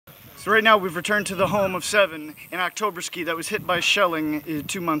So right now we've returned to the home of 7 in Oktoberski that was hit by shelling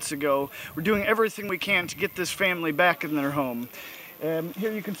 2 months ago. We're doing everything we can to get this family back in their home.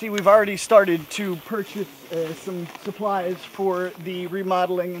 Here you can see we've already started to purchase some supplies for the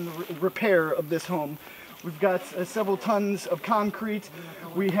remodeling and the repair of this home. We've got several tons of concrete.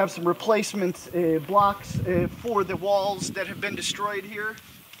 We have some replacement blocks for the walls that have been destroyed here.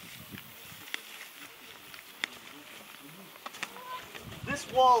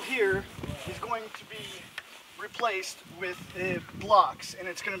 This wall here is going to be replaced with blocks, and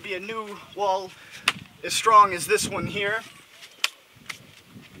it's going to be a new wall as strong as this one here.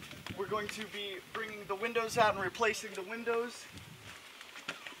 We're going to be bringing the windows out and replacing the windows.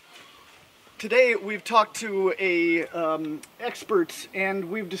 Today we've talked to experts, and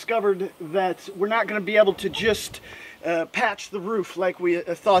we've discovered that we're not going to be able to just patch the roof like we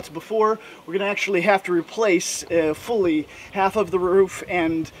thought before. We're going to actually have to replace fully half of the roof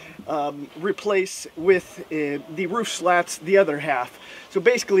and replace with the roof slats the other half. So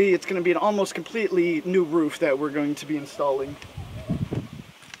basically it's going to be an almost completely new roof that we're going to be installing.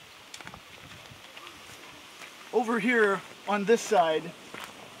 Over here on this side,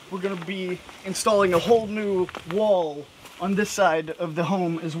 we're going to be installing a whole new wall on this side of the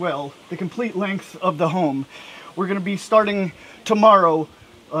home as well, the complete length of the home. We're going to be starting tomorrow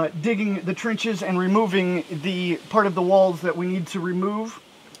digging the trenches and removing the part of the walls that we need to remove.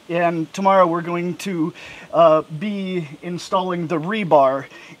 And tomorrow we're going to be installing the rebar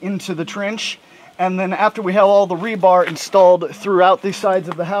into the trench. And then after we have all the rebar installed throughout the sides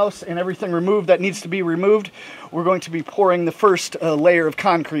of the house and everything removed that needs to be removed, we're going to be pouring the first layer of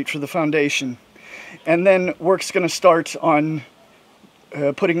concrete for the foundation. And then work's going to start on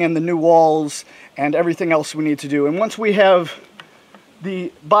putting in the new walls and everything else we need to do. And once we have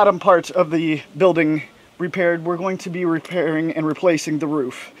the bottom part of the building repaired, we're going to be repairing and replacing the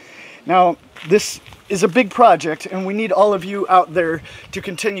roof. Now, this is a big project, and we need all of you out there to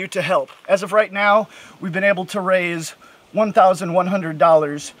continue to help. As of right now, we've been able to raise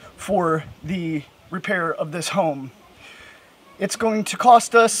 $1,100 for the repair of this home. It's going to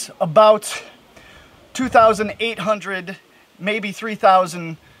cost us about $2,800, maybe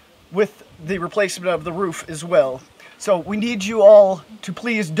 $3,000 with the replacement of the roof as well. So we need you all to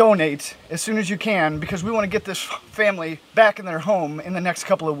please donate as soon as you can, because we want to get this family back in their home in the next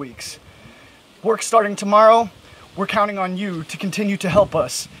couple of weeks. Work starting tomorrow. We're counting on you to continue to help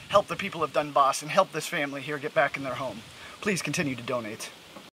us, help the people of Donbass, and help this family here get back in their home. Please continue to donate.